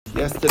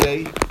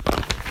Yesterday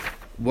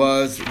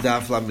was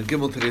Daf Lamed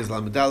Gimel. Today's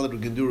Lamed Daled. We're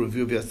going to do a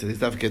review of yesterday's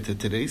Daf, get to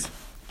today's.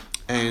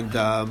 And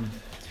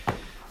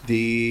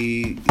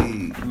the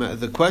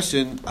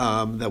question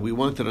that we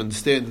wanted to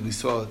understand, we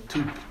saw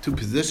two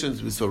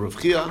positions. We saw Rav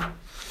Chia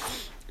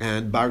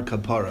and Bar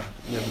Kapara.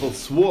 And they both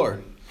swore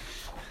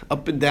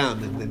up and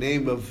down in the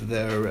name of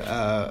their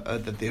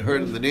that they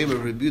heard in the name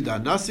of Rabbi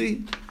Yehuda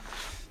Nasi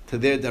to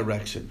their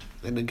direction.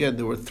 And again,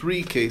 there were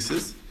three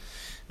cases.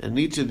 And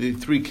in each of the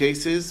three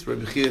cases,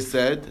 Rabbi Chia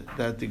said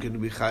that they're going to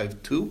be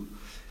chayiv 2,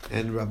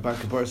 and Rabbi Bar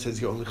Kapara says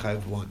you're only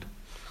chayiv 1.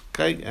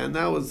 Okay, and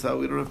that was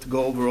we don't have to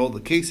go over all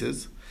the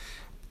cases.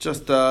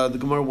 Just the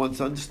Gemara wants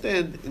to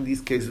understand in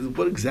these cases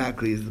what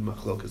exactly is the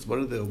machlokas.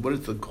 What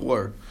is the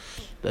core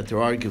that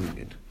they're arguing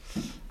in?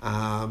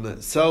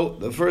 So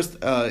the first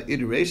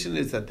iteration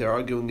is that they're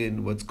arguing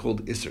in what's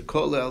called Isser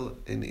Kolel,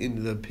 and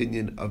in the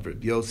opinion of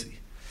Rabbi Yossi.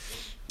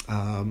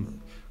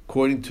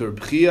 According to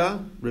Rabbi Chia,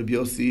 Rabbi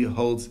Yossi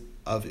holds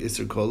of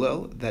Isser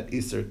Kolel, that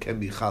Isser can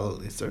be Chalal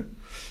Isser,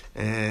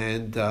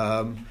 and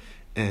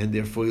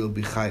therefore you'll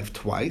be Chayiv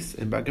twice.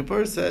 And Bar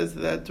Kapara says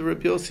that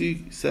Rabbi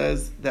Yossi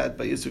says that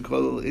by Isser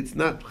Kolel it's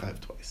not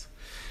Chayiv twice.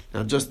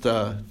 Now, just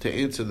to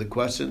answer the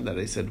question that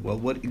I said, well,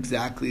 what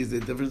exactly is the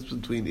difference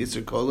between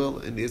Isser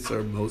Kolel and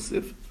Isser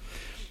Mosif?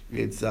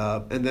 It's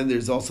and then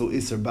there's also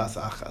Isser Bas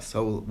Achas.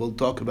 So we'll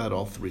talk about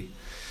all three.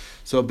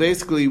 So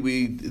basically,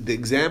 the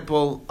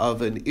example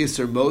of an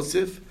Isser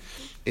Mosif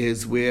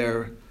is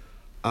where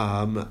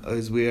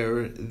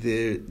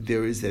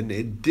there is an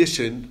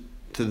addition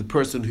to the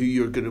person who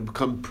you're going to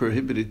become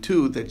prohibited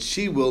to, that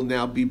she will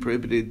now be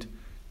prohibited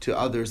to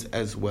others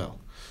as well.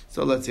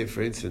 So let's say,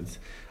 for instance,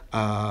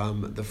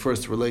 the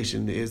first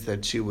relation is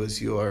that she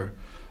was your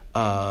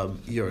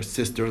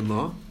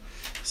sister-in-law,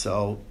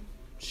 so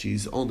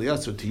she's only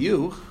usher to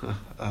you,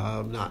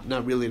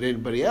 not really to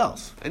anybody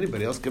else.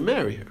 Anybody else can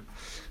marry her.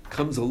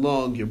 Comes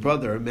along your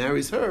brother and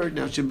marries her,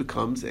 now she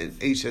becomes an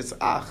Eishes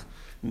Ach.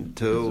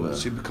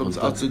 She becomes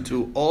usher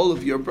to all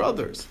of your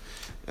brothers,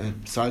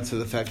 and besides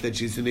the fact that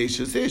she's an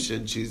Eishes Ish,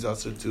 and she's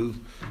usher to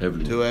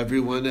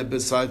everyone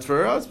besides for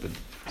her husband.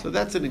 So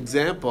that's an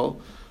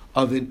example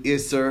of an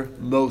Isser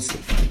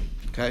Mosif.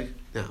 Okay,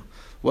 now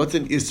what's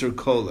an Isser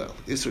Kolel?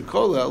 Isser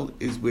Kolel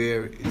is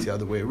where it's the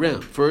other way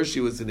around. First, she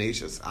was an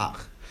Eishes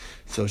Ach,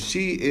 so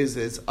she is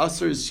as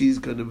usher as she's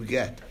going to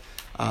get.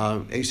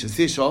 Eishes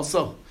Ish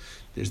also.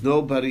 There's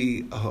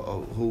nobody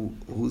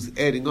who's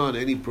adding on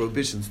any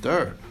prohibitions to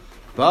her.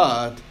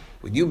 But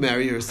when you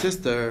marry her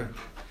sister,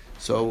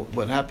 so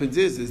what happens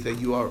is that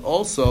you are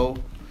also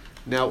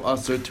now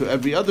usher to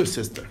every other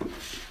sister.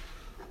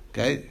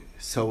 Okay?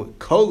 So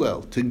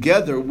kolel,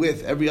 together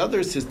with every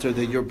other sister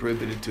that you're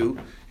prohibited to,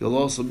 you'll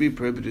also be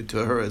prohibited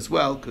to her as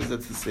well, because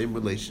that's the same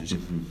relationship.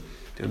 Do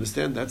you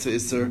understand? That's a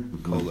Isser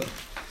kolel.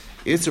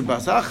 Isser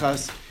Bas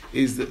Achas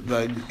is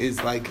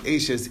like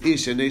Eishes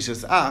Ish and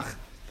Eishes Ach,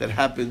 that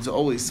happens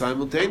always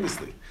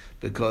simultaneously.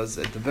 Because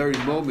at the very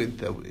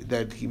moment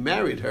that he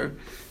married her,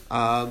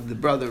 the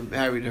brother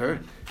married her,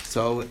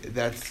 so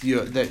that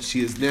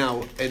she is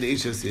now an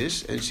Eishes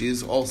Ish, and she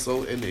is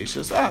also an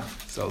Eishes Ach.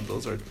 So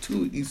those are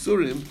two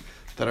Isurim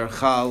that are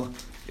Chal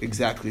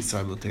exactly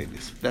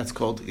simultaneous. That's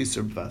called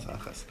Isur Bas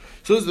Achas.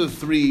 So those are the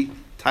three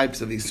types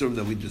of Isurim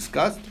that we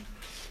discussed,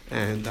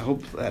 and I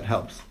hope that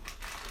helps.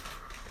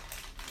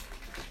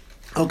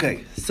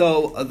 Okay,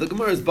 so the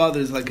Gemara's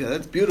bothered is like,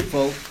 that's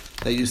beautiful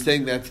that you're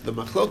saying that's the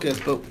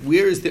machlokas, but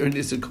where is there an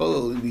Isser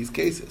Kolel in these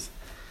cases?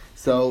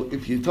 So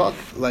if you talk,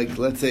 like,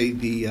 let's say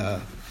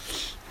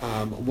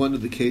one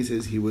of the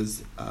cases, he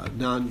was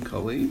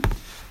non-Kohen.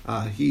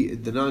 As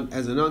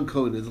a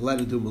non-Kohen is allowed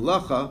to do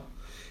malacha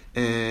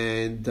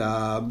and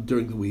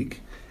during the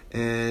week,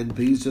 but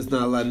he's just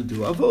not allowed to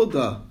do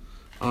avoda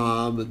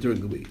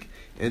during the week.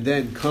 And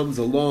then comes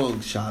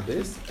along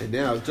Shabbos, and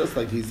now just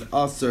like he's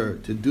aser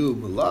to do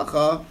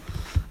malacha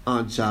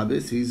on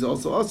Shabbos, he's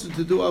also asked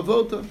to do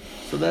avoda.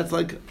 So that's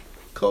like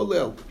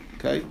kolel,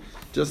 okay?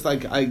 Just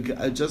like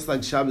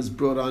Shabbos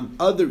brought on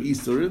other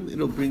isurim,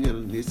 it'll bring in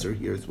an isur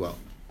here as well,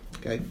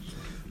 okay?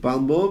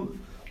 Balmum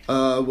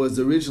was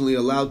originally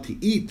allowed to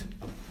eat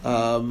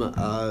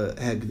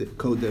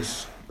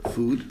kodesh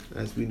food,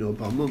 as we know.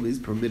 Balmum is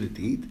permitted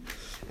to eat,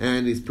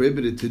 and he's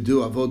prohibited to do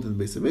avoda in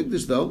the Beis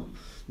Hamikdash. Though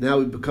now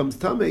it becomes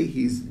tamei.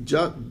 He's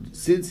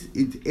since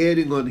it's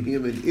adding on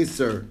him an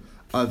isur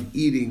of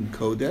eating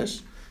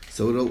kodesh.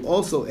 So it'll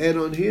also add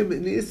on him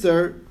an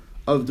Isser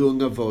of doing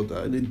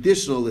avoda, an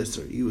additional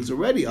Isser. He was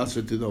already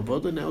Isser to do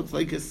avoda, now it's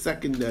like a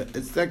second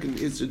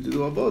Isser to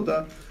do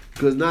avoda,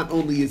 because not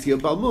only is he a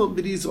Balmum,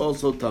 but he's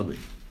also Tamei.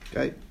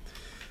 Okay?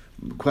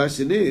 The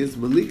question is,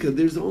 Malika,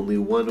 there's only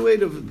one way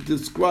to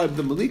describe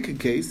the Malika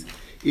case.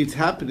 It's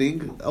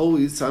happening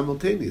always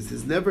simultaneous.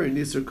 There's never an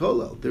Isser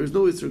Kolel. There's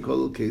no Isser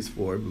Kolel case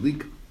for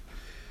Malika.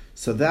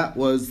 So that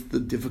was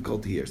the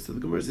difficulty here. So the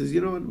Gemara says, you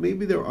know what,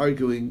 maybe they're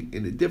arguing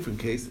in a different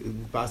case,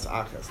 in Bas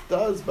Achas.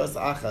 Does Bas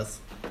Achas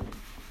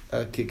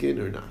kick in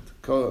or not?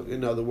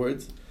 In other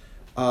words,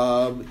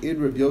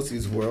 in Rabbi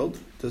Yossi's world,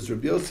 does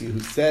Rabbi Yossi, who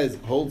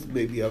holds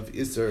maybe of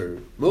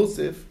Isser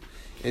Mosif,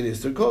 and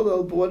Isser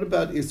Kolel, but what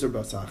about Isser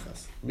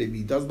Basachas? Maybe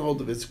he doesn't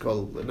hold of Isser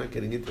Kolel. We're not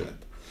getting into that.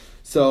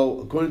 So,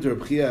 according to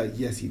Reb Chia,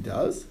 yes, he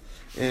does,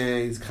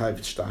 and he's Chayv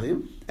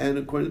Shtayim. And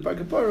according to Bar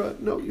Kapara,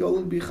 no, you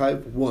only be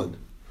Chayv 1.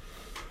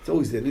 It's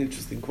always an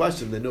interesting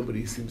question that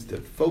nobody seems to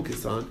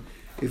focus on.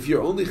 If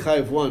you're only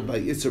Chayv 1 by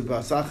Isser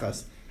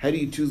Basachas, how do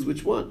you choose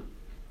which one?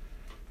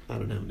 I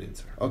don't have an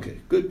answer. Okay,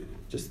 good.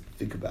 Just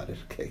think about it.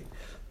 Okay.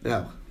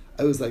 Now,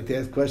 I always like to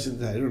ask questions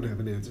that I don't have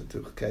an answer to.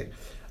 Okay.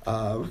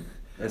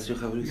 That's your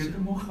You get the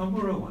more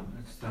Chamura one.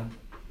 That's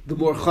the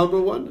more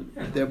Chamur one?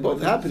 Yeah, They're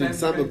both happening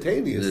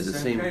simultaneous. It's the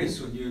same case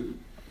thing. when you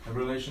have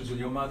relations with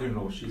your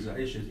mother-in-law. She's a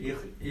ish,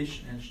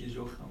 and she's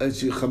your Cham.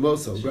 It's your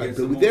Chamoso, She right. gets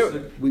But the more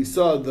there, we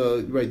saw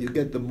you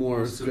get the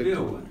more severe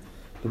strict one.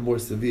 the more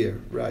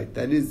severe, right?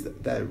 That is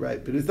that,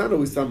 right? But it's not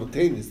always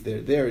simultaneous.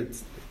 There,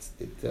 it's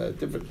a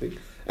different thing.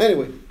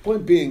 Anyway,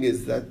 point being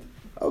is that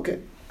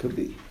okay, could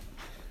be.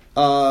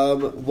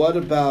 What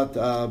about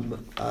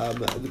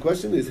the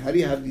question is, how do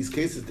you have these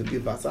cases to be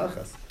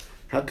basachas?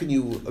 How can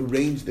you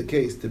arrange the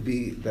case to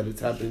be that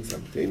it's happening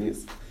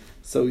simultaneous?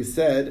 So he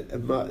said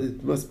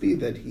it must be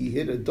that he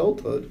hit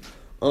adulthood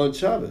on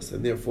Shabbos,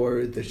 and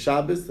therefore the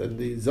Shabbos and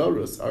the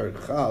Zorus are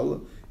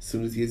chal as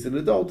soon as he is an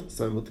adult,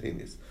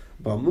 simultaneous.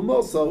 Balmum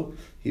also,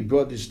 he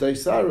brought the Shtei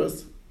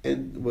Saras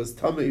and was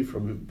Tamei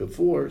from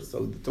before,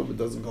 so the Tumah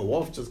doesn't go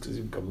off just because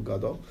you become a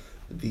Gadol.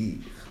 The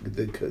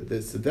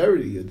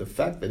severity of the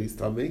fact that he's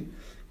Tamei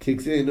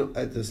kicks in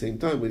at the same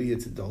time when he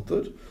hits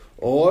adulthood.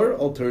 Or,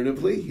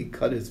 alternatively, he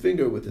cut his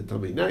finger with a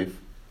Tamei knife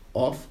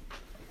off,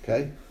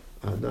 okay?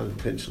 Not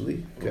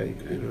intentionally, okay?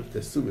 You don't have to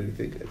assume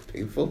anything. It's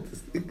painful to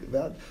think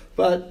about.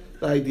 But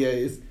the idea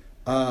is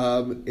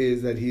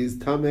that he is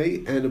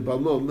Tamei and a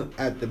Bamum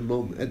at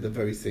the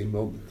very same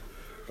moment.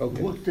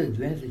 Okay. What's the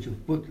advantage of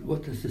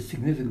what is the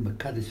significance of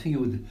cut his finger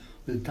with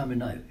a Tamei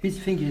knife? His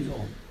finger is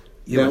on.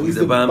 Yeah, Now he's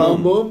the the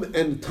Bamum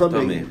and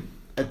Tamei Tamei.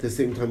 at the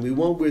same time. We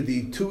want where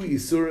the two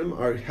Yisurim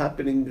are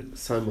happening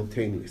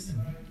simultaneous.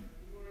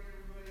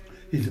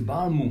 He's a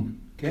Baal Mum,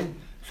 okay?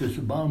 So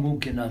the Baal Mum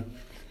cannot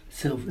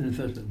serve in the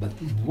first place. But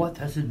what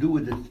has to do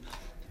with it?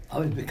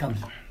 How it becomes,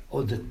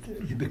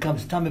 it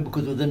becomes Tamei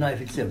because of the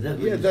knife itself. That's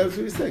what That's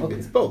what he's saying. Okay.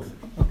 It's both.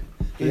 Okay.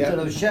 So Yeah. instead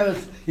of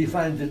Sheretz, he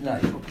finds the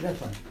knife. Okay, that's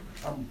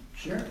fine.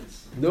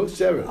 Shirts. No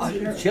Sheretz.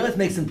 Sheretz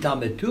makes him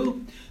Tamei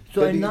too,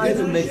 so But a he knife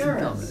didn't- makes him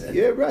Sheretz. Tamei.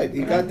 Yeah, right.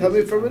 He got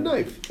Tamei from a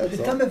knife. That's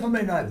It's all. Tamei from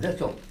a knife,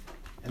 that's all.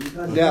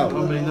 Now-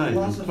 Tommy knife.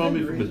 It's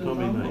Tommy from the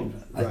Tommy knife.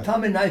 A Right.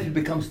 Tamei knife, it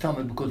becomes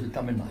Tamei because of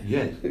Tamei knife.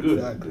 Yes, good.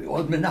 Exactly.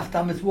 Or enough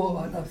Tamei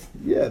war.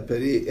 Yeah,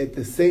 but at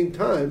the same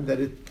time that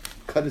it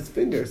cut his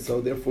finger, so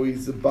therefore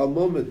he's a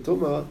Balmum and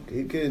Tuma,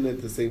 he can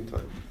at the same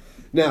time.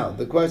 Now,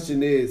 the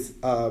question is,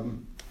 so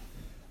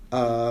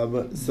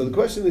the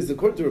question is,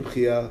 according to Reb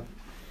Chia,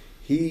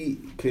 he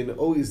can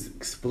always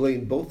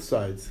explain both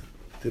sides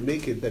to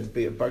make it that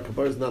Bar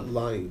Kapar is not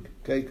lying,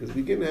 okay? Because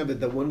we can have it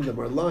that one of them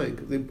are lying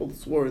because they both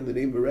swore in the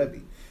name of Rebbe.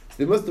 So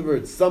they must have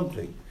heard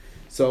something.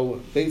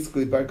 So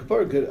basically, Bar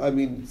Kapar could,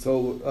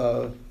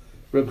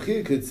 Reb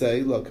Chia could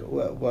say, look,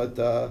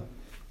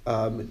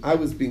 I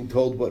was being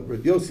told what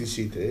Reb Yossi's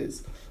Shita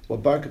is.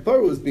 What Bar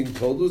Kapara was being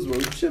told was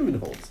what Reb Shimon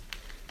holds.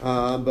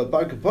 But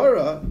Bar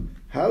Kapara,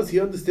 how's he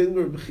understanding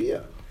Reb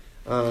Chia?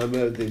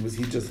 Was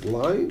he just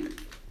lying?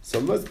 So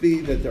it must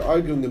be that they're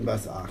arguing in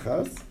Bas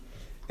Achas,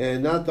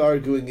 and not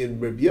arguing in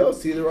Reb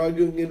Yossi, they're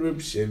arguing in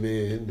Reb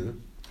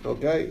Shimon.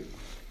 Okay?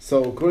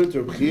 So according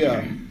to Reb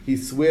Chia,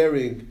 he's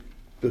swearing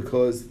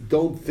because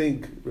don't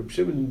think, Reb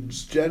Shimon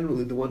is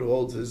generally the one who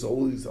holds there's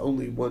always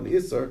only one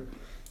Isser,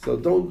 so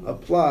don't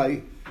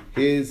apply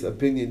his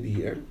opinion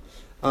here.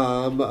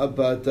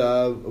 But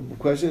the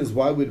question is,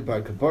 why would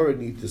Bar Kapara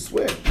need to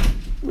swear?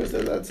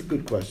 That's a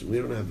good question. We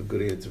don't have a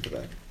good answer for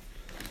that.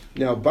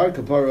 Now, Bar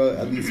Kapara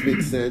at least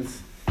makes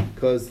sense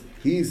because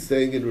he's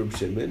saying in Reb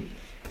Shimon,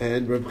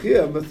 and Reb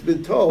Chia must have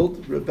been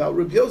told about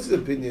Reb Yossi's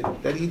opinion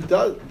that he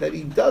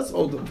does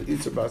hold the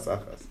Isser Bas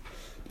Achas.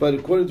 But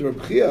according to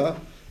Reb Chia,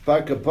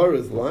 Bar Kapara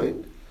is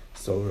lying.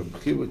 So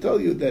Reb Chia would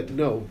tell you that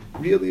no,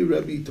 really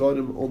Rebbe taught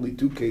him only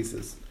two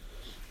cases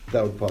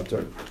that were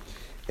Potter,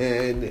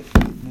 and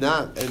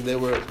there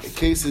were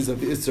cases of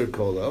Isser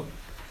Kolo,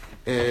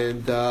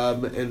 and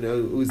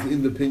it was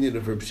in the opinion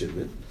of Reb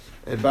Shimon.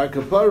 And Bar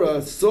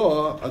Kapara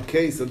saw a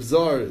case of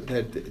Zar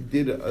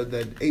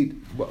that ate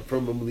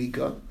from a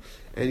Malika,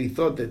 and he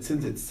thought that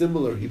since it's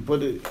similar, he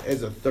put it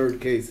as a third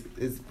case.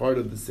 It's part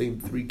of the same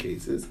three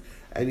cases,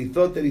 and he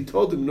thought that he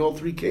told him in all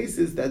three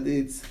cases that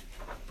it's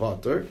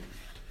Potter.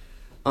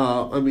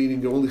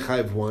 Meaning you only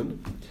have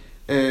one,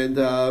 and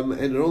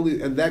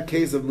that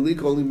case of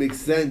Malika only makes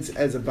sense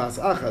as a Bas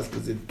Achas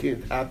because it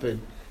can't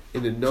happen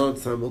in a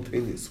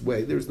non-simultaneous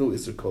way. There's no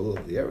Isser Kol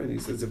there, and he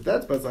says if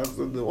that's Bas Achas,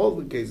 then all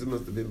the cases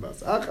must have been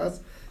Bas Achas,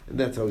 and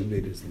that's how he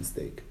made his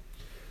mistake.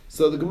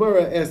 So the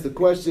Gemara asked the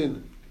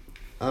question: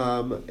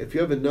 if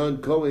you have a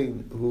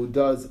non-Kohen who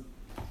does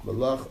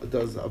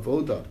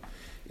avoda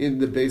in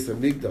the Beis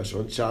Hamikdash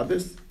on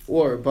Shabbos,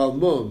 or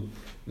Balmum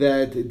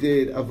that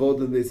did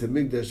avoda in the Beis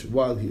Hamikdash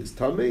while he is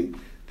tamei,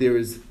 there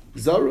is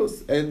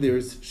Zarus, and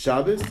there's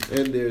Shabbos,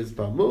 and there's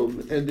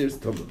Bamum, and there's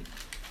Tumah,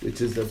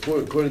 which is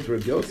according to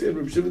Rabbi Yossi, and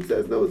Rabbi Shimon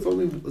says, no, it's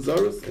only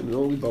Zarus and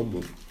only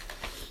Bamum.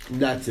 And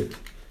that's it.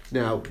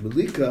 Now,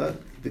 Malika,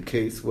 the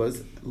case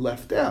was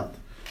left out.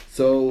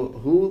 So,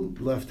 who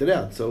left it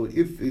out? So,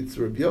 if it's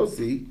Rabbi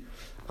Yossi,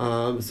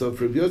 so if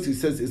Rabbi Yossi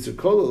says Isser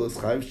Kol is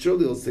Chayv,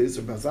 surely he'll say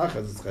Isser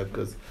Basachas is Chayv,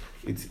 because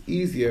it's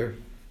easier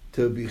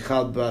to be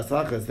Chal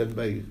Basachas than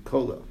by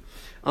Kol.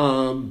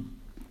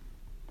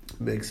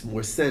 Makes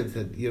more sense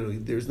that,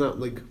 there's not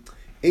like,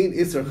 Ein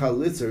Isser Chal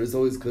Isser is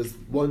always because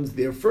one's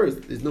there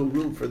first, there's no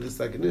room for the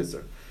second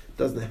Isser. It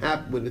doesn't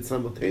happen when it's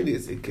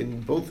simultaneous, it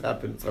can both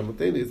happen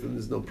simultaneous and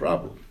there's no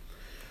problem.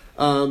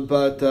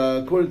 But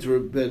according to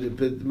but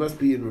it must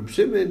be in Reb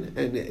Shimon,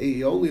 and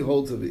he only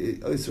holds of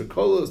Isser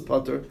Kol is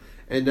Pater,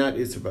 and not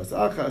Isser Bas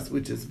Achas,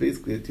 which is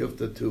basically a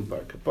Tifta to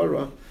Bar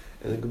Kapara,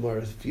 and the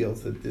Gemara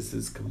feels that this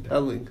is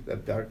compelling,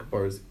 that Bar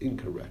Kapara is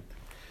incorrect.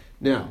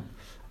 Now,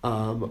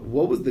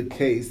 what was the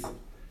case?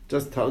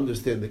 Just to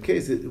understand the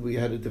case, we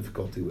had a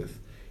difficulty with.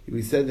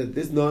 We said that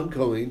this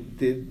non-Kohen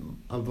did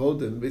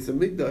Avodah in Beis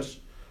HaMikdash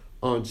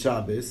on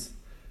Shabbos,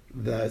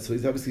 so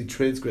he's obviously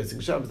transgressing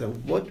Shabbos. Now,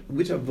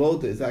 which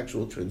Avodah is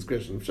actual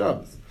transgression of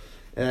Shabbos?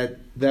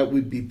 That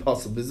would be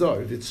Pasal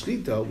Bizarre. If it's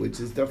Shchita, which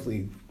is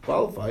definitely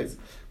qualifies,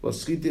 well,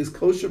 Shchita is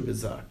kosher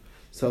Bizarre.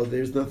 So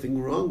there's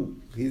nothing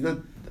wrong. He's not,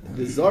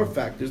 the Zar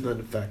factor is not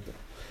a factor.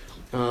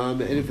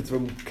 And if it's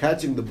from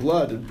catching the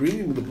blood and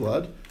bringing the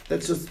blood,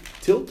 that's just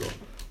tilto.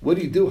 What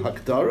do you do?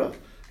 Hakdara?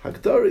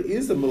 Hakdara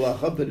is a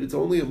malacha, but it's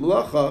only a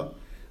malacha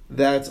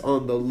that's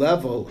on the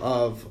level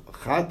of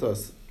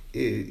chatos.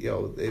 If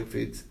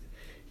it's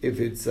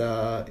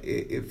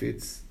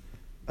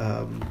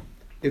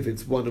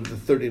one of the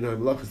 39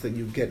 malachas, then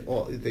you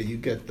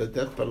get the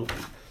death penalty.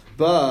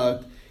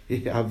 But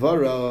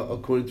Havara,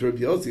 according to Rabbi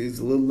Yossi, is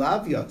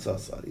Lilav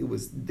Yatzasa. It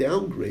was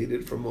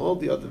downgraded from all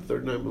the other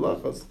 39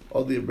 malachas,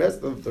 all the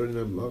rest of the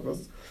 39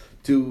 malachas,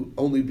 to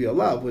only be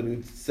allowed when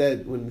it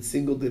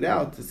singled it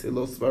out to say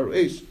Lo Svar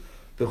Eish,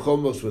 the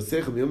Chomosh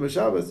Vasechem Yom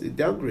HaShabbos, it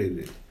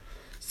downgraded it.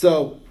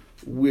 So,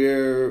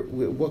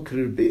 what could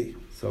it be?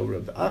 So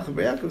Rabbi Acha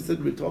Bar Yaakov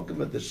said we're talking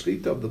about the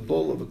shechita of the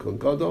bull of a Kohen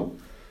Gadol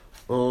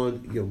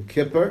on Yom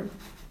Kippur.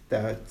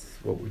 That's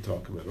what we're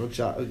talking about.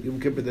 On Yom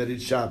Kippur, that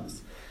is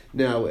Shabbos.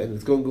 Now, and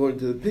it's going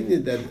to the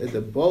opinion that the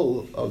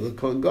bull of the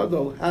Kohen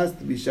Gadol has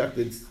to be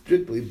shechted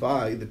strictly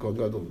by the Kohen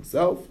Gadol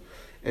himself,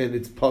 and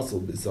it's Pasal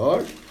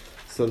Bizarre.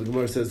 So the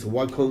Gemara says,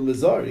 why call him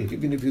Bizarre?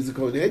 Even if he's a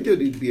Kohen Hedjot,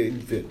 he'd be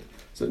infit.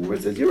 So the Gemara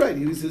says, you're right,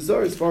 he was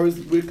Bizarre as far as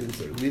we're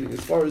concerned, meaning as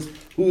far as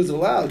who is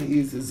allowed, he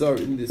is Bizarre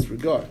in this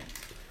regard.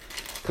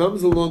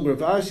 Comes along Rav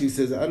Ashi,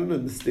 says, I don't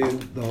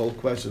understand the whole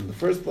question. In the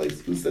first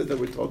place, who says that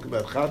we're talking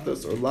about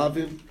Chatas or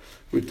Lavin?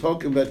 We're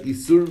talking about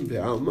Isurim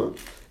Ve'alma,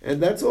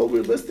 and that's all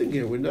we're listing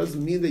here. It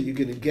doesn't mean that you're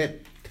going to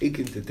get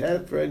taken to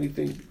death for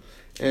anything,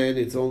 and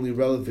it's only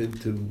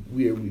relevant to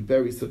where we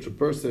bury such a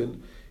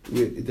person.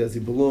 Does he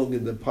belong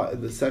in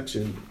the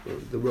section, or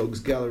the rogues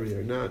gallery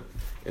or not?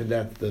 And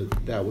that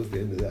was the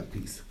end of that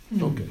piece.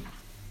 Okay.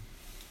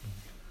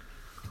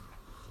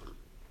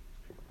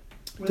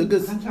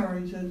 Hatar,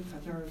 you said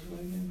Hatar is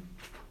what again?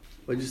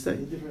 What'd you say?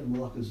 The different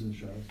malachas in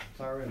Shabbos.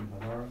 Hatar and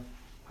Havara.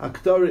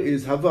 Haktara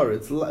is Havara.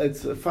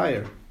 It's a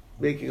fire,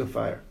 making a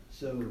fire.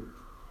 So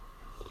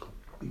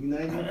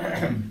igniting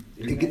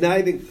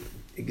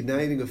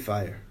a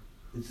fire.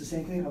 It's the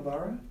same thing,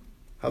 Havara?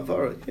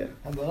 Havara, yeah.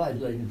 Havara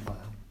is lighting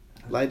fire.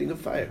 Lighting a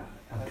fire.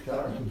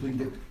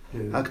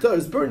 Hakdara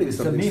is burning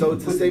something, so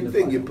it's the same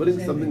thing. You're putting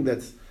something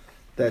that's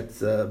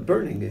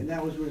burning it. And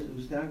that was where it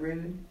was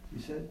downgraded,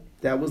 you said?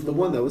 That was the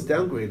one that was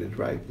downgraded,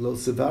 right? Lo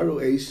sevaru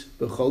eish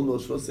b'chol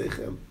moshvo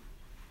sechem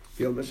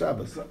yom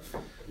HaShabbos.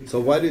 So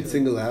why did it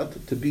single out?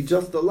 To be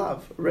just a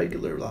lav, a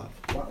regular lav.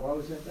 Why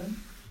was that done?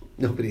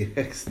 Nobody.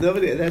 That's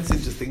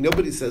interesting.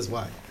 Nobody says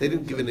why. They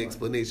didn't give an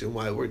explanation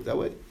why it worked that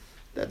way.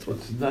 That's what.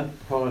 It's not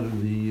part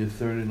of the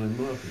 39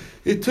 malachim.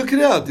 It took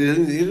it out. He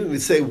didn't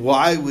say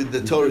why would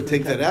the Torah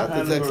take that out.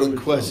 That's an excellent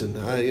question.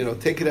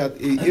 Take it out.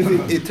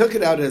 It took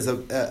it out as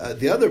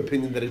the other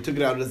opinion that it took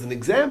it out as an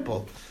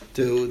example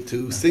to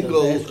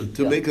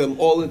make them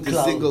all into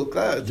single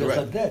clouds. Just right.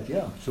 like that,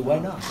 yeah. So why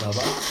not?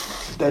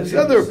 That's the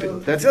other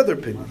opinion. That's the other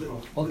opinion.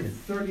 Okay.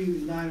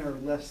 39 or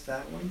less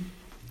that one,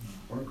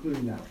 or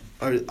including that one.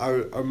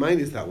 Our mine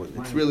is that one.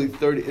 It's really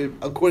 30,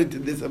 according to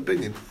this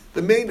opinion.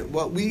 The main,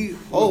 what we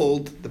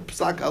hold, the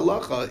Psak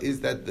Halacha,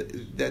 is that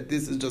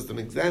this is just an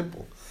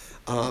example.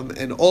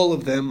 And all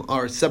of them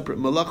are separate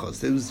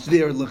malachos. It was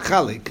there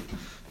lechalik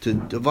to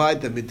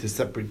divide them into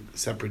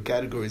separate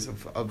categories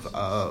of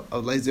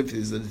as if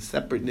there's a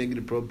separate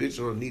negative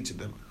prohibition on each of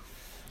them.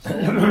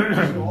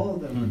 So all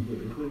of them,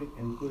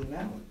 including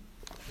that one.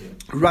 Yeah.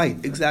 Right,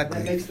 exactly.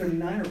 That makes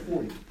 39 or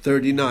 40?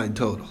 39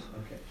 total.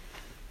 Okay.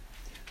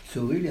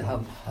 So really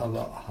have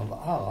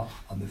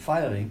on the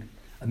firing,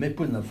 I may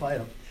put in the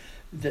fire,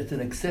 that's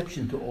an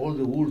exception to all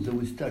the rules that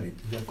we studied.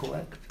 Is that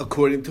correct?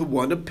 According to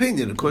one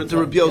opinion, according to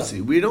Rabbi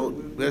Yossi. We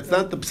don't, that's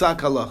not the Psak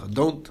Halacha.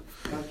 Don't.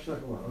 Not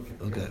Psak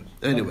Halacha, okay. Okay,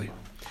 anyway.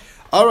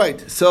 All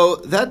right, so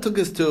that took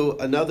us to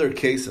another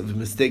case of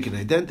mistaken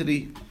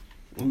identity.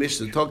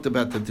 Mishnah talked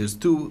about that there's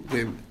two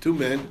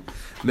men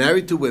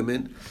married to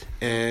women,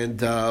 and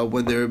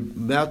when they're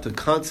about to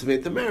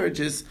consummate the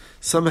marriages,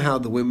 somehow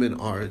the women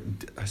are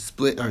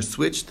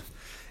switched,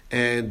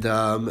 and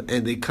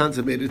they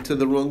consummated to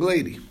the wrong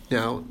lady.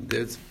 Now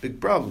there's a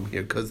big problem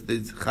here because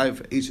there's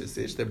chayv eishes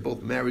ish. They're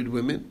both married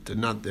women to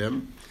not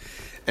them,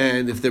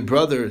 and if they're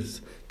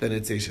brothers, then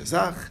it's eishes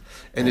ach,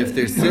 and if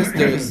they're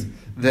sisters,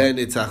 then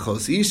it's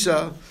achos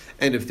isha,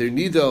 and if they're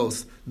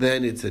nidos,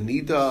 then it's a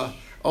nida.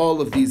 All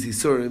of these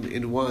isurim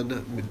in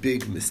one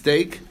big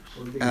mistake.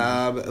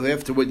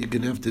 After what you're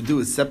going to have to do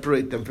is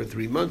separate them for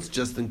 3 months,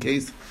 just in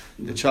case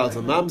the child's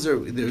a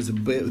mamzer. There's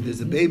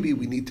a baby.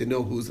 We need to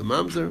know who's a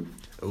mamzer,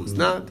 who's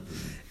not.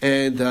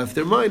 And if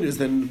they're minors,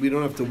 then we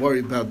don't have to worry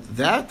about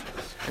that,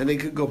 and they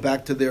can go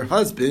back to their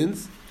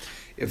husbands.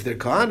 If they're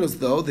kohanos,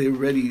 though, they're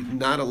already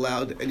not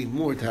allowed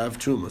anymore to have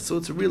truma. So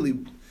it's a really,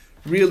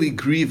 really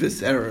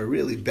grievous error,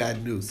 really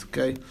bad news.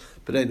 Okay,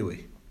 but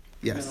anyway,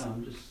 yes.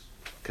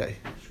 Okay.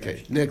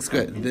 Next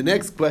question. The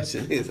next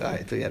question is, I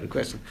thought you had a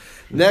question.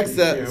 Next,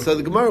 so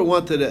the Gemara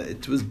wanted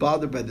it was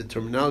bothered by the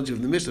terminology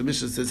of the Mishnah. The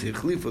Mishnah says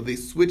hichlifu, they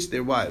switched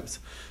their wives.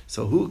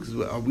 So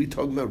who are we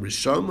talking about?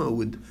 Risham, who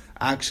would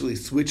actually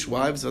switch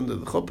wives under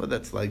the chuppah?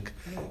 That's like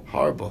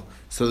horrible.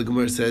 So the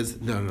Gemara says,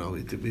 no,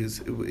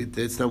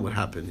 it's not what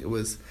happened. It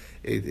was,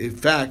 in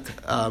fact,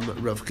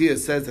 Rav Chia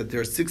says that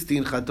there are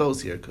 16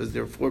 chatos here because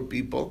there are 4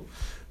 people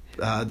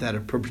that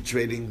are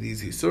perpetrating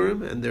these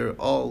isurim, and they're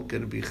all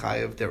going to be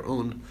chayav their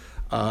own,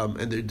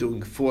 and they're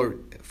doing four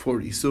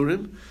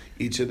isurim,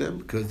 each of them,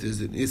 because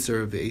there's an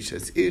isur of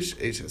eishes ish,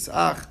 eishes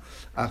ach,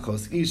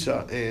 achos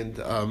isha, and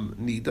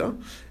nida,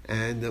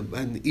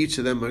 and each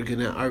of them are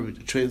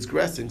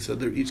transgressing, so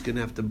they're each going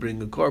to have to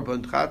bring a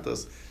korban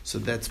chatos. So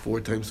that's 4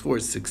 times 4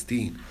 is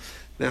 16.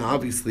 Now,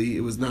 obviously,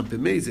 it was not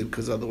b'mezid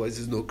because otherwise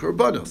there's no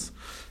korbanos.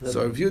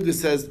 So our view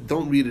this says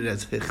don't read it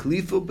as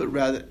hechlifu, but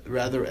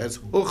rather as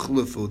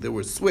huchlifu. They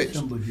were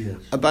switched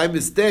by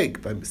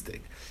mistake.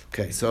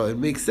 Okay, so it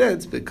makes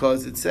sense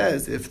because it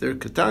says if they're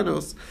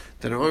katanos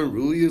that aren't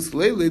ruyus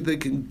lele, they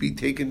can be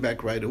taken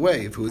back right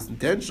away. If it was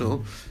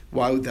intentional,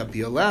 why would that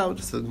be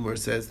allowed? So the Gemara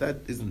says that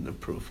isn't a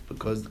proof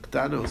because the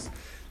katanos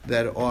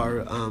that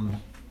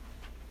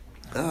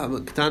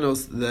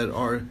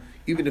are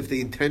even if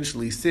they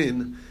intentionally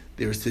sin,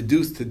 they're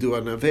seduced to do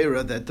an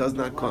avera, that does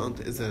not count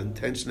as an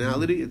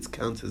intentionality, it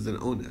counts as an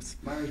onus.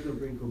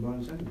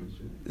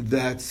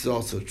 That's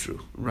also true,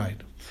 right.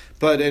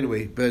 But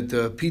anyway,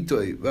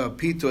 pitoi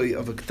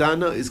of a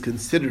ketana is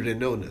considered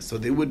an onus, so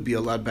they would be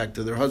allowed back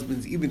to their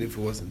husbands even if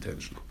it was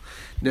intentional.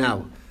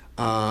 Now,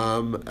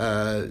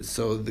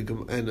 so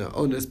the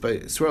onus by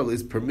Israel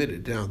is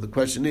permitted. Now the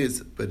question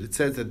is, but it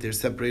says that they're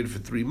separated for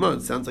 3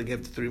 months. Sounds like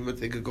after 3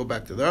 months they could go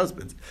back to their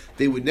husbands.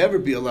 They would never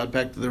be allowed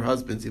back to their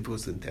husbands if it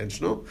was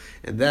intentional,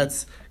 and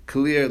that's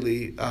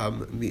clearly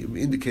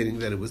indicating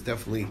that it was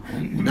definitely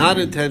not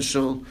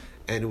intentional,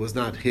 and it was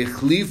not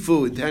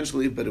hichlifu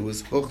intentionally, but it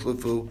was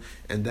huchlifu,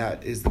 and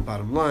that is the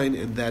bottom line,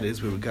 and that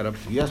is where we got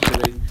up to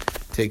yesterday.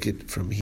 Take it from here.